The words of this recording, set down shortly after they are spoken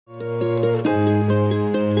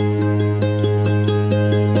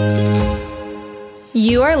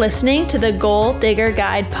You're listening to the Goal Digger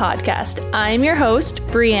Guide podcast. I'm your host,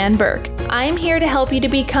 Brianne Burke. I'm here to help you to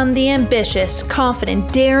become the ambitious,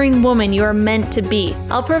 confident, daring woman you are meant to be.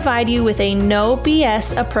 I'll provide you with a no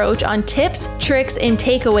BS approach on tips, tricks, and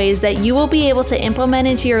takeaways that you will be able to implement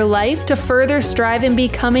into your life to further strive in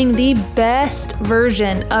becoming the best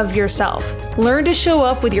version of yourself. Learn to show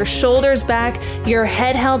up with your shoulders back, your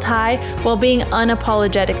head held high, while being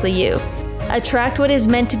unapologetically you. Attract what is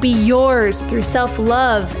meant to be yours through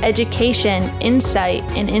self-love, education, insight,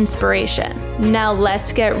 and inspiration. Now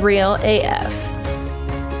let's get real AF.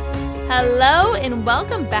 Hello and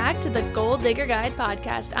welcome back to the Goal Digger Guide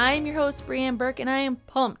podcast. I am your host, Brianne Burke, and I am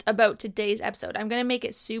pumped about today's episode. I'm going to make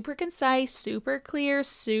it super concise, super clear,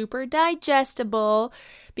 super digestible,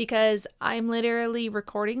 because I'm literally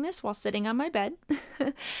recording this while sitting on my bed.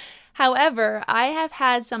 However, I have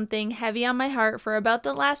had something heavy on my heart for about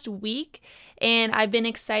the last week, and I've been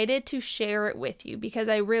excited to share it with you because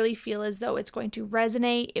I really feel as though it's going to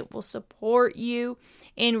resonate, it will support you,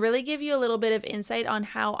 and really give you a little bit of insight on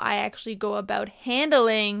how I actually go about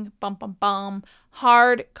handling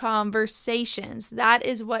hard conversations. That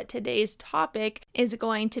is what today's topic is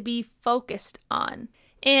going to be focused on.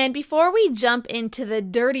 And before we jump into the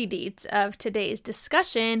dirty deets of today's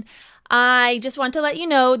discussion, I just want to let you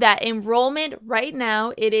know that enrollment right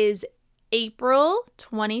now, it is April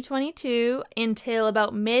 2022 until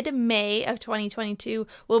about mid-May of 2022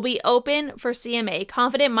 will be open for CMA,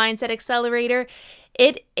 Confident Mindset Accelerator.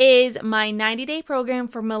 It is my 90-day program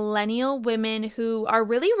for millennial women who are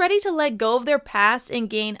really ready to let go of their past and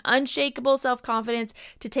gain unshakable self-confidence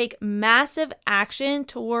to take massive action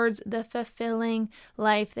towards the fulfilling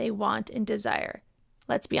life they want and desire.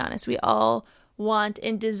 Let's be honest, we all want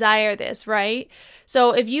and desire this, right?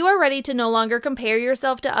 So if you are ready to no longer compare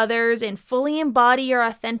yourself to others and fully embody your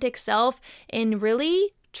authentic self and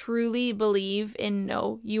really truly believe and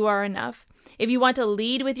know you are enough, if you want to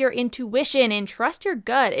lead with your intuition and trust your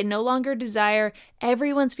gut and no longer desire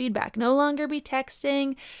everyone's feedback, no longer be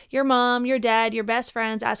texting your mom, your dad, your best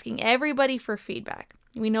friends, asking everybody for feedback.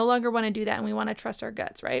 We no longer want to do that, and we want to trust our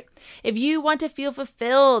guts, right? If you want to feel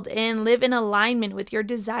fulfilled and live in alignment with your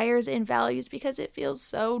desires and values because it feels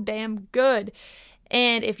so damn good,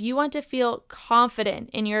 and if you want to feel confident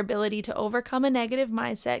in your ability to overcome a negative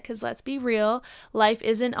mindset, because let's be real, life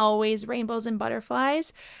isn't always rainbows and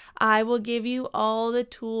butterflies, I will give you all the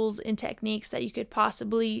tools and techniques that you could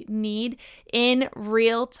possibly need in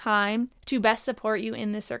real time to best support you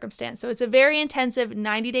in this circumstance. So it's a very intensive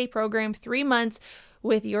 90-day program, 3 months,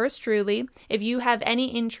 with yours truly. If you have any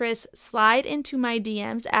interest, slide into my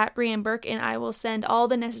DMs at Brianne Burke and I will send all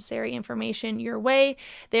the necessary information your way.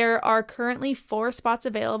 There are currently 4 spots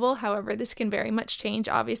available. However, this can very much change,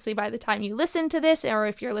 obviously, by the time you listen to this or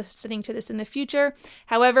if you're listening to this in the future.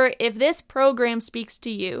 However, if this program speaks to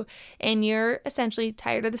you and you're essentially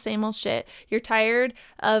tired of the same old shit, you're tired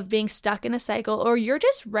of being stuck in a cycle, or you're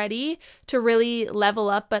just ready to really level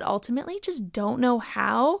up but ultimately just don't know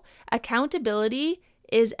how, accountability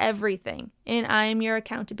is everything, and I am your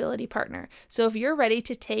accountability partner. So if you're ready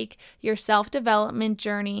to take your self-development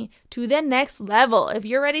journey to the next level, if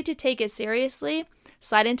you're ready to take it seriously,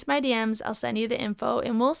 slide into my DMs, I'll send you the info,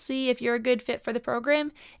 and we'll see if you're a good fit for the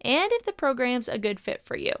program and if the program's a good fit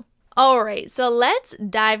for you. All right, so let's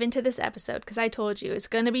dive into this episode because I told you it's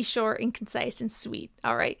going to be short and concise and sweet.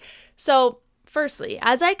 All right, so firstly,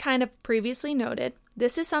 as I kind of previously noted,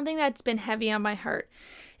 this is something that's been heavy on my heart.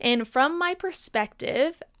 And from my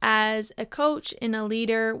perspective as a coach and a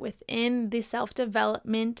leader within the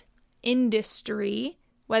self-development industry,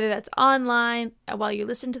 whether that's online, while you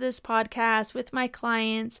listen to this podcast, with my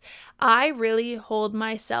clients, I really hold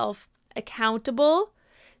myself accountable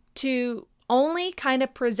to only kind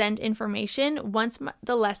of present information once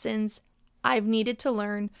the lessons I've needed to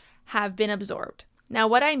learn have been absorbed. Now,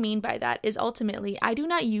 what I mean by that is ultimately, I do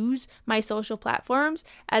not use my social platforms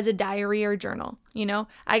as a diary or journal. You know,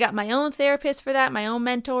 I got my own therapist for that, my own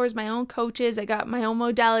mentors, my own coaches. I got my own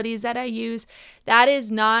modalities that I use. That is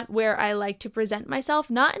not where I like to present myself,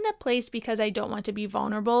 not in a place because I don't want to be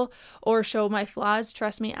vulnerable or show my flaws.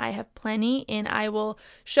 Trust me, I have plenty and I will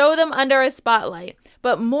show them under a spotlight,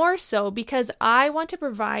 but more so because I want to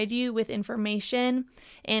provide you with information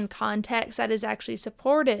and context that is actually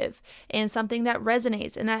supportive and something that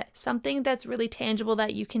resonates and that something that's really tangible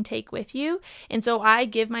that you can take with you. And so I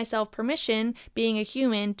give myself permission, being a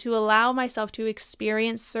human, to allow myself to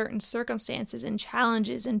experience certain circumstances and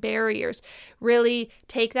challenges and barriers, really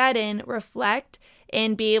take that in, reflect,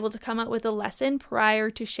 and be able to come up with a lesson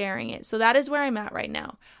prior to sharing it. So that is where I'm at right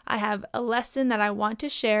now. I have a lesson that I want to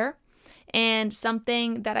share, and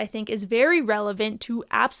something that I think is very relevant to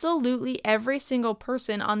absolutely every single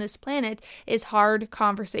person on this planet is hard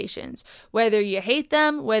conversations. Whether you hate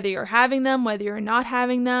them, whether you're having them, whether you're not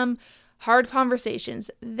having them, hard conversations,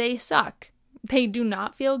 they suck. They do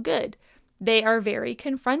not feel good. They are very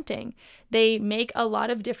confronting. They make a lot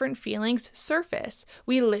of different feelings surface.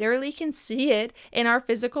 We literally can see it in our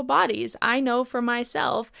physical bodies. I know for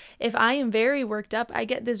myself, if I am very worked up, I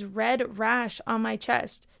get this red rash on my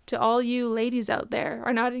chest. To all you ladies out there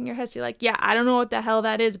are nodding your heads, you're like, yeah, I don't know what the hell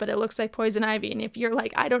that is, but it looks like poison ivy. And if you're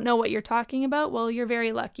like, I don't know what you're talking about, well, you're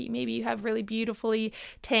very lucky. Maybe you have really beautifully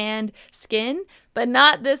tanned skin, but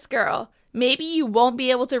not this girl. Maybe you won't be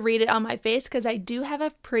able to read it on my face because I do have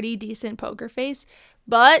a pretty decent poker face,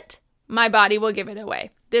 but my body will give it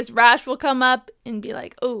away. This rash will come up and be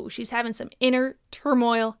like, oh, she's having some inner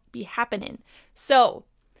turmoil be happening. So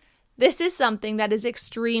this is something that is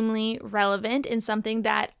extremely relevant and something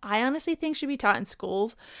that I honestly think should be taught in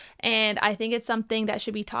schools. And I think it's something that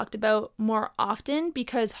should be talked about more often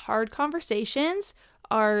because hard conversations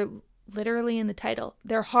are literally in the title.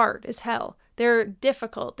 They're hard as hell. They're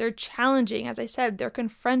difficult. They're challenging. As I said, they're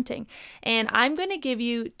confronting. And I'm going to give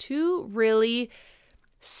you 2 really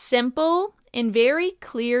simple and very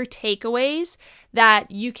clear takeaways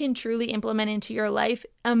that you can truly implement into your life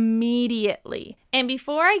immediately. And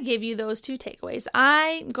before I give you those 2 takeaways,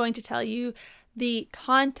 I'm going to tell you the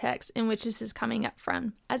context in which this is coming up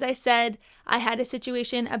from. As I said, I had a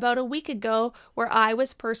situation about a week ago where I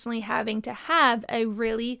was personally having to have a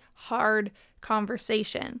really hard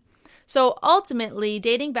conversation. So ultimately,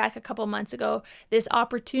 dating back a couple months ago, this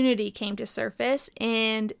opportunity came to surface,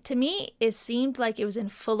 and to me, it seemed like it was in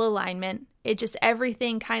full alignment. It just,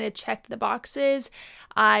 everything kind of checked the boxes.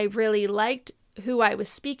 I really liked who I was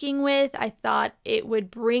speaking with. I thought it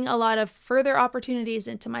would bring a lot of further opportunities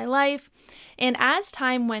into my life. And as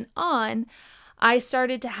time went on, I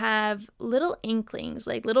started to have little inklings,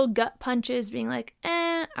 like little gut punches being like,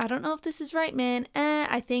 I don't know if this is right, man.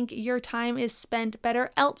 I think your time is spent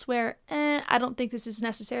better elsewhere. I don't think this is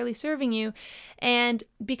necessarily serving you. And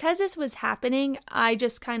because this was happening, I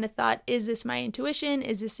just kind of thought, is this my intuition?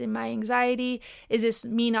 Is this in my anxiety? Is this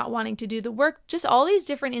me not wanting to do the work? Just all these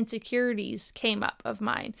different insecurities came up of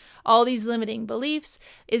mine. All these limiting beliefs.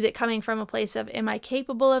 Is it coming from a place of, am I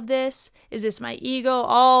capable of this? Is this my ego?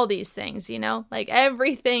 All these things, like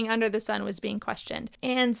everything under the sun was being questioned.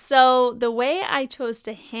 And so the way I chose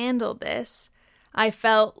to handle this, I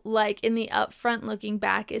felt like in the upfront looking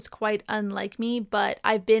back is quite unlike me, but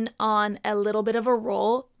I've been on a little bit of a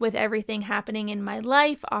roll with everything happening in my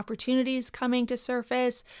life, opportunities coming to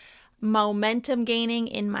surface, momentum gaining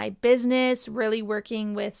in my business, really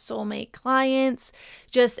working with soulmate clients,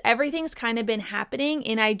 just everything's kind of been happening.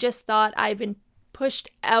 And I just thought I've been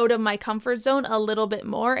pushed out of my comfort zone a little bit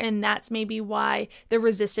more, and that's maybe why the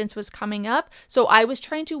resistance was coming up. So I was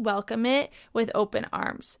trying to welcome it with open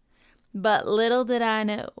arms. But little did I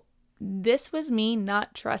know, this was me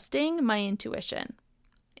not trusting my intuition.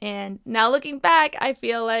 And now looking back, I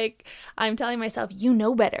feel like I'm telling myself, you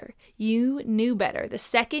know better. You knew better. The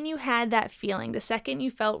second you had that feeling, the second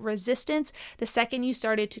you felt resistance, the second you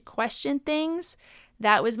started to question things,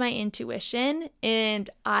 that was my intuition. And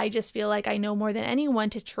I just feel like I know more than anyone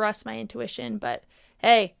to trust my intuition. But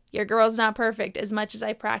hey, your girl's not perfect. As much as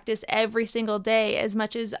I practice every single day, as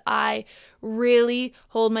much as I really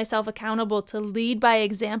hold myself accountable to lead by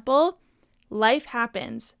example, life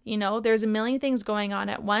happens. There's a million things going on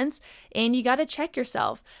at once, and you got to check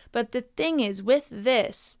yourself. But the thing is, with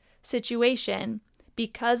this situation,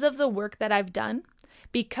 because of the work that I've done,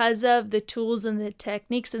 because of the tools and the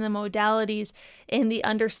techniques and the modalities and the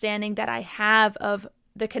understanding that I have of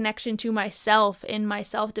the connection to myself in my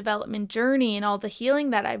self-development journey and all the healing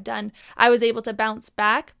that I've done, I was able to bounce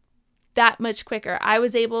back that much quicker. I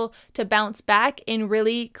was able to bounce back and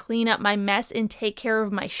really clean up my mess and take care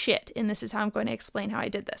of my shit. And this is how I'm going to explain how I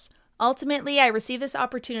did this. Ultimately, I received this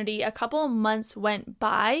opportunity. A couple of months went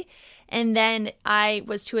by, and then I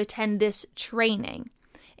was to attend this training.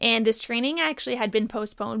 And this training actually had been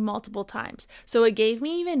postponed multiple times. So it gave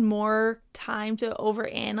me even more time to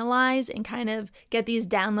overanalyze and kind of get these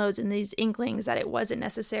downloads and these inklings that it wasn't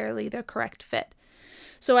necessarily the correct fit.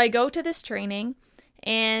 So I go to this training,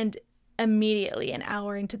 and immediately an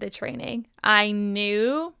hour into the training, I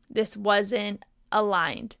knew this wasn't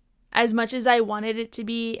aligned. As much as I wanted it to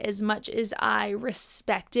be, as much as I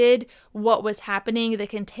respected what was happening, the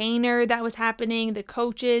container that was happening, the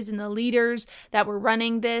coaches and the leaders that were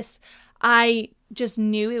running this, I just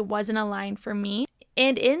knew it wasn't aligned for me.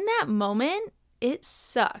 And in that moment, it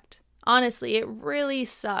sucked. Honestly, it really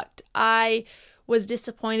sucked. I was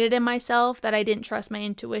disappointed in myself that I didn't trust my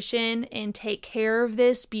intuition and take care of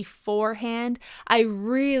this beforehand. I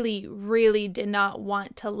really, really did not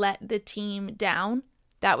want to let the team down.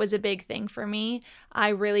 That was a big thing for me. I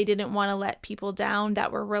really didn't want to let people down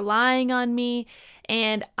that were relying on me.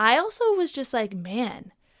 And I also was just like,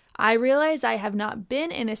 man, I realize I have not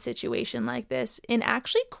been in a situation like this in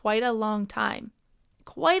actually quite a long time.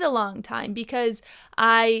 Quite a long time, because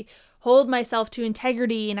I hold myself to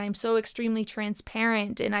integrity and I'm so extremely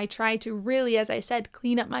transparent, and I try to really, as I said,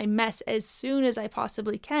 clean up my mess as soon as I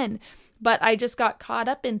possibly can. But I just got caught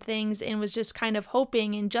up in things and was just kind of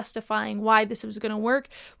hoping and justifying why this was going to work,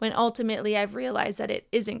 when ultimately I've realized that it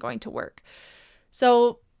isn't going to work.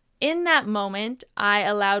 So in that moment, I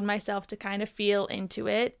allowed myself to kind of feel into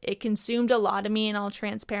it. It consumed a lot of me, in all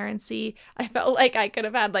transparency. I felt like I could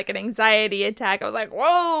have had like an anxiety attack. I was like,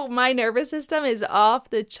 whoa, my nervous system is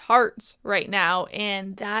off the charts right now.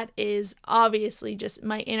 And that is obviously just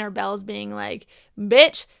my inner bells being like,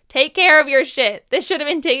 bitch, take care of your shit. This should have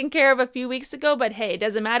been taken care of a few weeks ago, but hey, it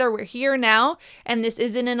doesn't matter. We're here now, and this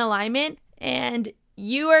isn't in alignment. And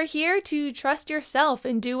you are here to trust yourself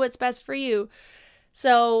and do what's best for you.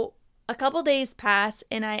 So a couple days pass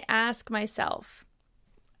and I ask myself,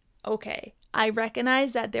 okay, I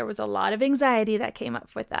recognize that there was a lot of anxiety that came up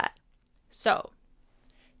with that. So,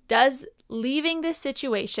 does leaving this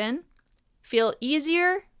situation feel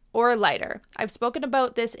easier or lighter? I've spoken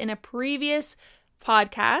about this in a previous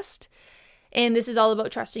podcast, and this is all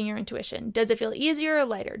about trusting your intuition. Does it feel easier or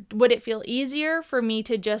lighter? Would it feel easier for me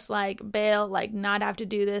to just like bail, like not have to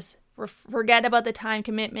do this, forget about the time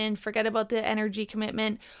commitment, forget about the energy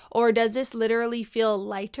commitment? Or does this literally feel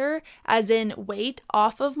lighter, as in weight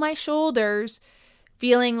off of my shoulders,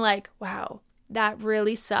 feeling like, wow, that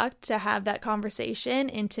really sucked to have that conversation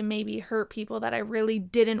and to maybe hurt people that I really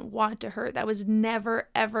didn't want to hurt. That was never,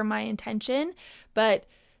 ever my intention. But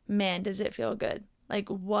man, does it feel good. Like,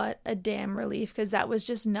 what a damn relief, because that was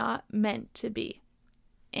just not meant to be.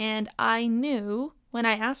 And I knew when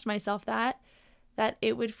I asked myself that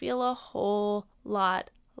it would feel a whole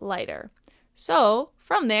lot lighter. So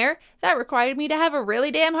from there, that required me to have a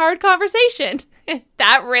really damn hard conversation.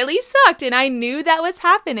 That really sucked, and I knew that was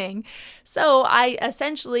happening. So I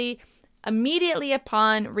essentially, immediately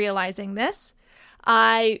upon realizing this,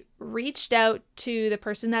 I reached out to the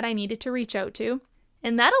person that I needed to reach out to.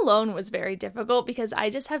 And that alone was very difficult, because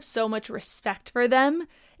I just have so much respect for them,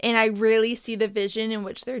 and I really see the vision in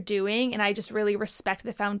which they're doing, and I just really respect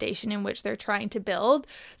the foundation in which they're trying to build.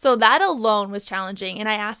 So that alone was challenging, and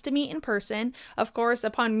I asked to meet in person. Of course,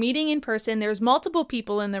 upon meeting in person, there's multiple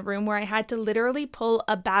people in the room, where I had to literally pull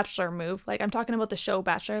a Bachelor move. Like, I'm talking about the show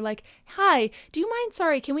Bachelor. Like, hi, do you mind?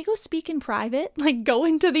 Sorry, can we go speak in private? Like, go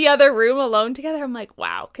into the other room alone together. I'm like,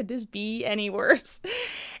 wow, could this be any worse?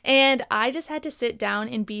 And I just had to sit down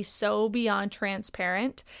and be so beyond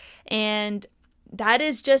transparent. And that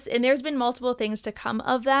is just, and there's been multiple things to come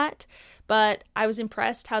of that, but I was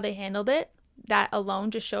impressed how they handled it. That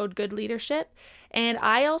alone just showed good leadership. And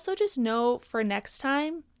I also just know for next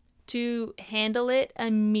time to handle it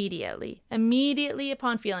immediately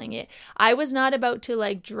upon feeling it. I was not about to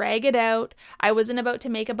like drag it out. I wasn't about to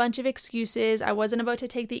make a bunch of excuses. I wasn't about to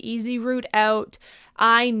take the easy route out.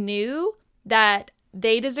 I knew that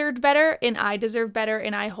they deserved better and I deserve better,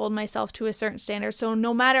 and I hold myself to a certain standard. So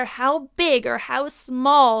no matter how big or how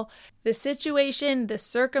small the situation, the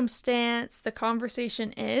circumstance, the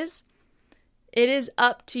conversation is, it is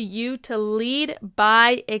up to you to lead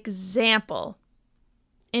by example.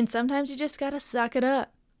 And sometimes you just gotta suck it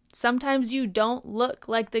up. Sometimes you don't look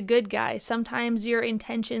like the good guy. Sometimes your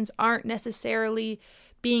intentions aren't necessarily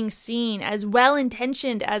being seen. As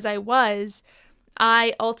well-intentioned as I was,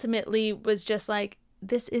 I ultimately was just like,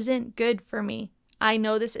 this isn't good for me. I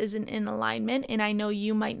know this isn't in alignment, and I know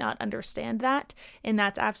you might not understand that, and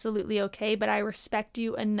that's absolutely okay, but I respect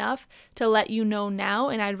you enough to let you know now,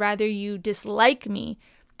 and I'd rather you dislike me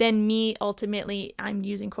than me ultimately, I'm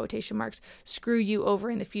using quotation marks, screw you over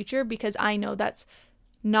in the future, because I know that's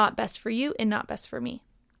not best for you and not best for me.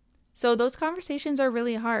 So those conversations are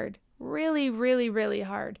really hard. Really, really, really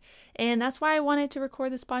hard. And that's why I wanted to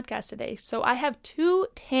record this podcast today. So I have 2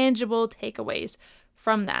 tangible takeaways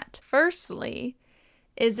from that. Firstly,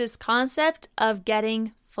 is this concept of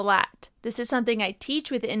getting flat. This is something I teach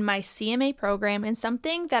within my CMA program, and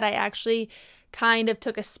something that I actually kind of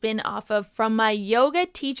took a spin off of from my yoga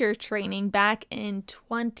teacher training back in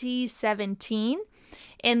 2017.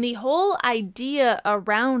 And the whole idea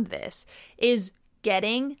around this is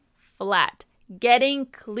getting flat. Getting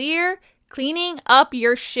clear, cleaning up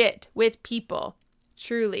your shit with people.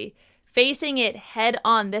 Truly. facing it head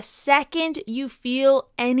on. The second you feel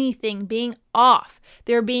anything being off,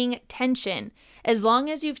 there being tension, as long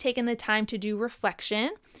as you've taken the time to do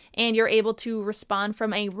reflection and you're able to respond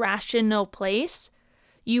from a rational place,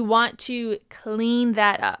 you want to clean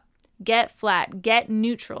that up. Get flat, get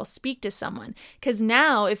neutral, speak to someone. Because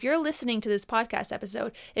now, if you're listening to this podcast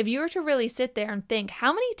episode, if you were to really sit there and think,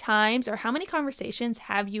 how many times or how many conversations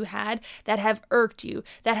have you had that have irked you,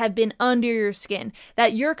 that have been under your skin,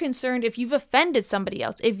 that you're concerned if you've offended somebody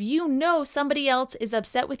else, if you know somebody else is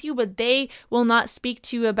upset with you, but they will not speak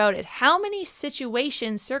to you about it? How many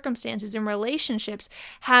situations, circumstances, and relationships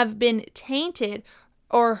have been tainted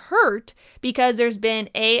or hurt because there's been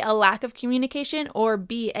A, a lack of communication, or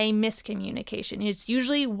B, a miscommunication? It's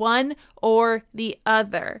usually one or the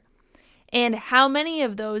other. And how many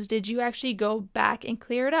of those did you actually go back and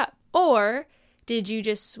clear it up? Or did you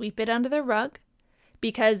just sweep it under the rug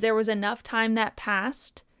because there was enough time that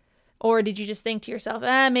passed? Or did you just think to yourself,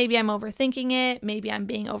 maybe I'm overthinking it, maybe I'm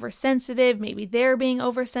being oversensitive, maybe they're being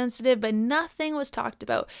oversensitive, but nothing was talked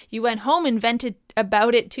about. You went home and vented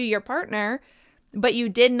about it to your partner, but you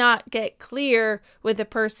did not get clear with the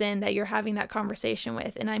person that you're having that conversation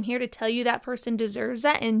with. And I'm here to tell you that person deserves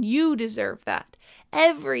that, and you deserve that.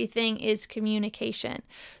 Everything is communication.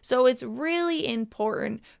 So it's really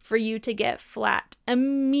important for you to get flat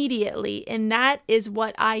immediately. And that is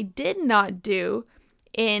what I did not do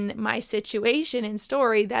in my situation and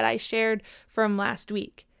story that I shared from last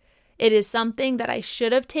week. It is something that I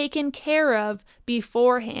should have taken care of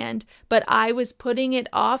beforehand, but I was putting it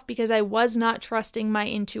off because I was not trusting my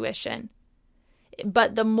intuition.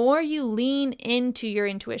 But the more you lean into your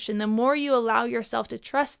intuition, the more you allow yourself to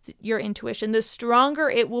trust your intuition, the stronger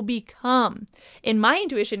it will become. And my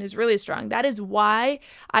intuition is really strong. That is why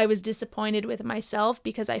I was disappointed with myself,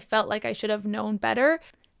 because I felt like I should have known better.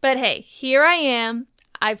 But hey, here I am.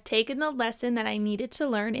 I've taken the lesson that I needed to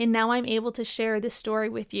learn, and now I'm able to share this story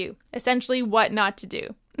with you. Essentially, what not to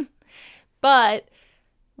do. But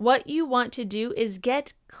what you want to do is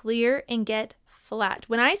get clear and get flat.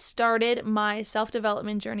 When I started my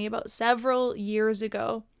self-development journey about several years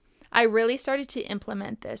ago, I really started to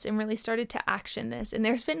implement this and really started to action this. And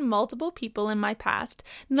there's been multiple people in my past,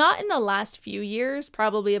 not in the last few years,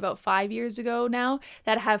 probably about 5 years ago now,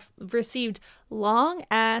 that have received long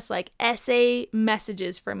ass essay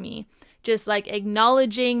messages from me, just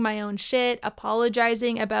acknowledging my own shit,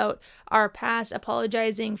 apologizing about our past,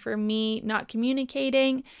 apologizing for me not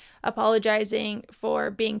communicating, apologizing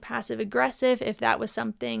for being passive aggressive if that was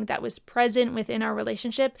something that was present within our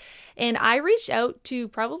relationship. And I reached out to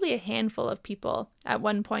probably a handful of people at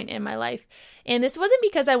one point in my life. And this wasn't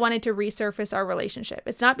because I wanted to resurface our relationship.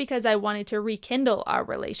 It's not because I wanted to rekindle our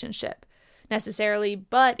relationship necessarily,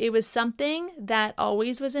 but it was something that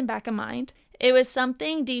always was in back of mind. It was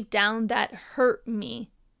something deep down that hurt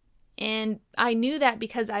me. And I knew that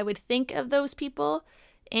because I would think of those people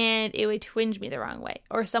and it would twinge me the wrong way.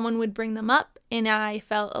 Or someone would bring them up and I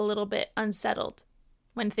felt a little bit unsettled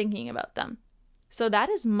when thinking about them. So that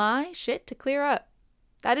is my shit to clear up.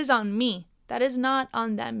 That is on me. That is not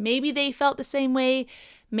on them. Maybe they felt the same way.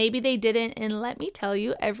 Maybe they didn't. And let me tell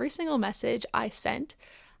you, every single message I sent,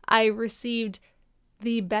 I received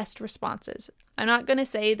the best responses. I'm not going to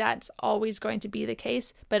say that's always going to be the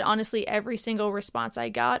case, but honestly, every single response I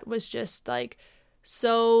got was just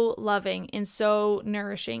so loving and so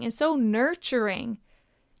nourishing and so nurturing.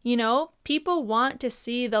 You know, people want to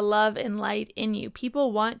see the love and light in you.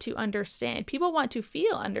 People want to understand. People want to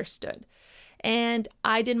feel understood. And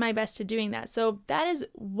I did my best to doing that. So that is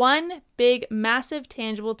one big, massive,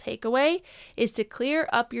 tangible takeaway, is to clear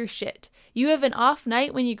up your shit. You have an off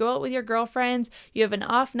night when you go out with your girlfriends. You have an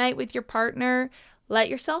off night with your partner. Let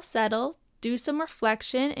yourself settle. Do some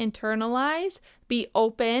reflection. Internalize. Be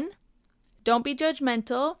open. Don't be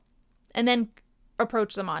judgmental. And then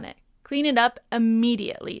approach them on it. Clean it up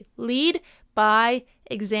immediately. Lead by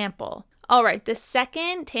example. All right, the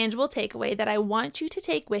second tangible takeaway that I want you to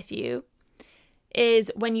take with you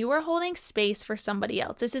is when you are holding space for somebody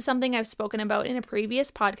else. This is something I've spoken about in a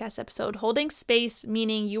previous podcast episode. Holding space,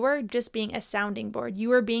 meaning you are just being a sounding board.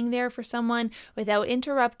 You are being there for someone without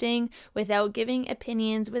interrupting, without giving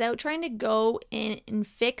opinions, without trying to go in and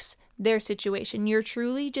fix their situation. You're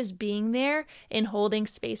truly just being there and holding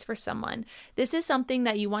space for someone. This is something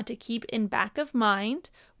that you want to keep in back of mind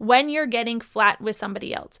when you're getting flat with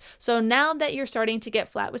somebody else. So now that you're starting to get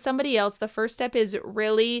flat with somebody else, the first step is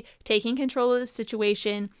really taking control of the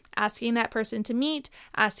situation, asking that person to meet,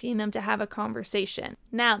 asking them to have a conversation.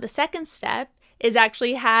 Now, the second step is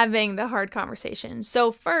actually having the hard conversation.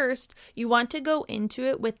 So first, you want to go into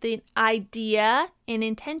it with the idea and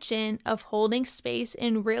intention of holding space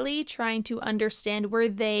and really trying to understand where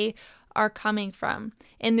they are coming from.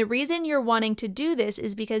 And the reason you're wanting to do this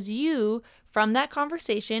is because you, from that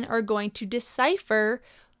conversation, are going to decipher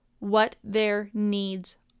what their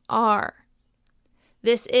needs are.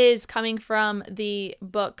 This is coming from the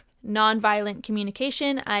book Nonviolent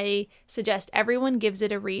Communication. I suggest everyone gives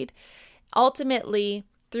it a read. Ultimately,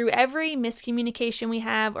 through every miscommunication we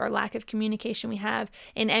have or lack of communication we have,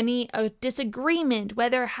 in any disagreement,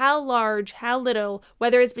 whether how large, how little,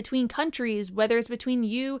 whether it's between countries, whether it's between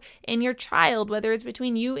you and your child, whether it's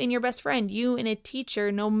between you and your best friend, you and a teacher,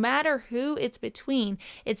 no matter who it's between,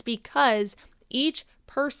 it's because each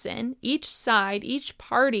person, each side, each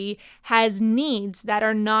party has needs that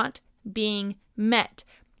are not being met.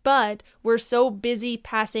 But we're so busy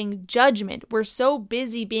passing judgment. We're so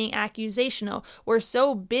busy being accusational. We're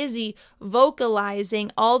so busy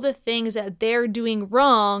vocalizing all the things that they're doing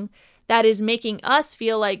wrong that is making us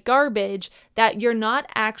feel like garbage, that you're not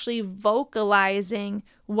actually vocalizing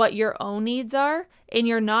what your own needs are, and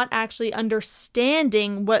you're not actually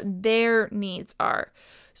understanding what their needs are.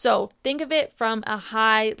 So think of it from a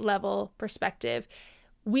high level perspective.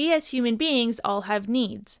 We as human beings all have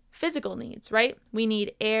needs, physical needs, right? We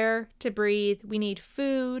need air to breathe, we need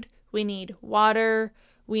food, we need water,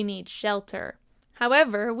 we need shelter.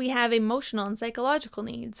 However, we have emotional and psychological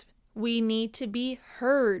needs. We need to be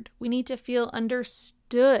heard, we need to feel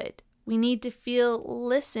understood, we need to feel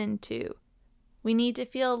listened to, we need to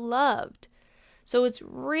feel loved. So it's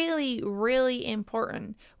really, really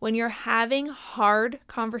important when you're having hard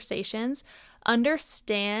conversations,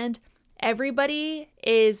 understand everybody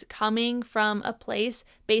is coming from a place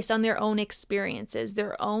based on their own experiences,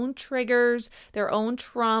 their own triggers, their own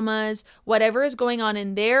traumas, whatever is going on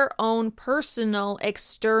in their own personal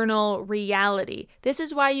external reality. This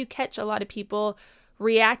is why you catch a lot of people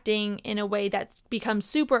reacting in a way that becomes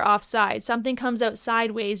super offside. Something comes out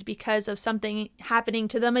sideways because of something happening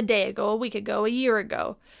to them a day ago, a week ago, a year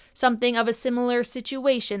ago. Something of a similar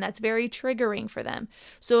situation that's very triggering for them.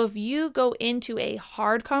 So if you go into a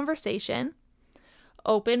hard conversation,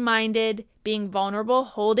 open-minded, being vulnerable,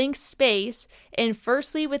 holding space, and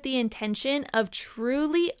firstly with the intention of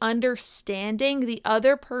truly understanding the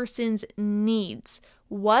other person's needs.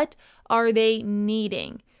 What are they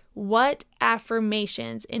needing? What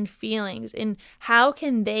affirmations and feelings and how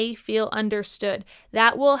can they feel understood?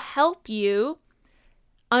 That will help you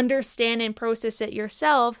understand and process it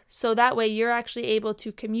yourself, so that way you're actually able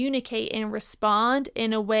to communicate and respond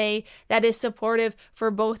in a way that is supportive for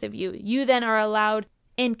both of you. You then are allowed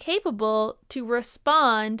and capable to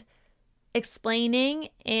respond, explaining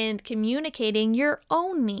and communicating your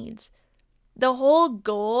own needs. The whole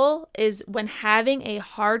goal is when having a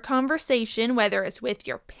hard conversation, whether it's with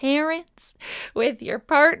your parents, with your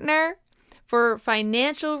partner, for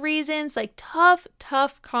financial reasons, like tough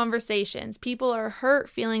conversations. People are hurt,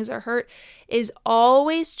 feelings are hurt, is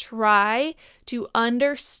always try to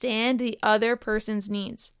understand the other person's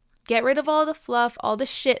needs. Get rid of all the fluff, all the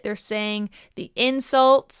shit they're saying, the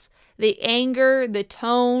insults, the anger, the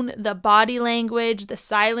tone, the body language, the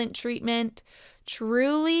silent treatment.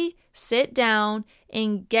 Truly sit down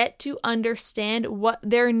and get to understand what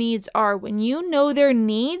their needs are. When you know their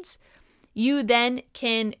needs, you then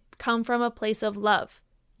can come from a place of love.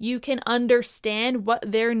 You can understand what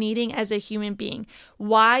they're needing as a human being,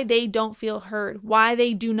 why they don't feel heard, why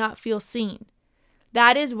they do not feel seen.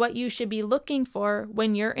 That is what you should be looking for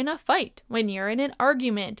when you're in a fight, when you're in an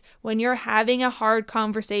argument, when you're having a hard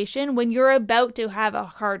conversation, when you're about to have a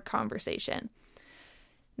hard conversation.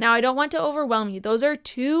 Now, I don't want to overwhelm you. Those are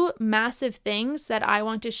two massive things that I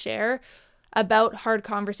want to share about hard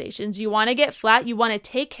conversations. You want to get flat. You want to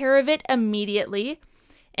take care of it immediately.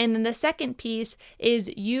 And then the second piece is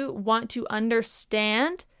you want to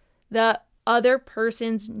understand the other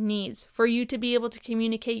person's needs for you to be able to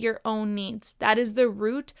communicate your own needs. That is the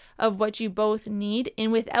root of what you both need.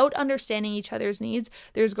 And without understanding each other's needs,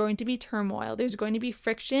 there's going to be turmoil. There's going to be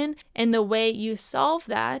friction. And the way you solve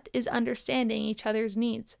that is understanding each other's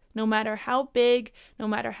needs, no matter how big, no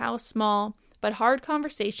matter how small. But hard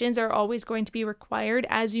conversations are always going to be required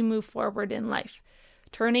as you move forward in life.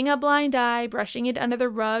 Turning a blind eye, brushing it under the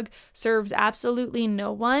rug serves absolutely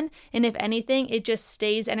no one. And if anything, it just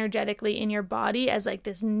stays energetically in your body as like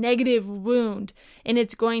this negative wound, and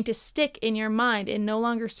it's going to stick in your mind and no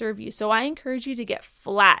longer serve you. So I encourage you to get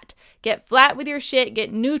flat. Get flat with your shit,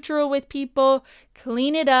 get neutral with people,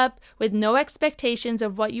 clean it up with no expectations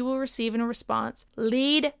of what you will receive in response.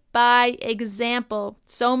 Lead by example.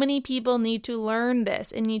 So many people need to learn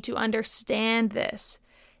this and need to understand this.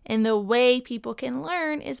 And the way people can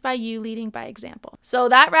learn is by you leading by example. So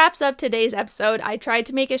that wraps up today's episode. I tried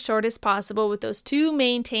to make it short as possible with those two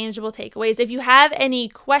main tangible takeaways. If you have any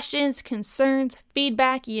questions, concerns,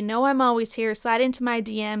 feedback, you know I'm always here. Slide into my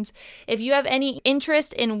DMs. If you have any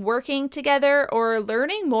interest in working together or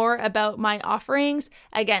learning more about my offerings,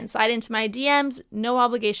 again, slide into my DMs. No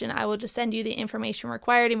obligation. I will just send you the information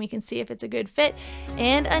required and we can see if it's a good fit.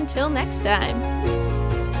 And until next time.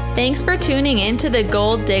 Thanks for tuning in to the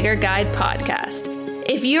Gold Digger Guide podcast.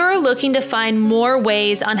 If you're looking to find more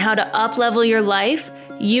ways on how to up-level your life,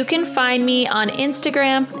 you can find me on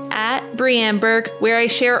Instagram at Brianne Burke, where I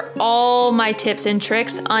share all my tips and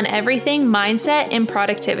tricks on everything mindset and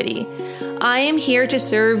productivity. I am here to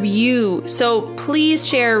serve you, so please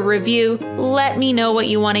share a review, let me know what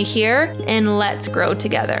you want to hear, and let's grow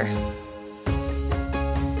together.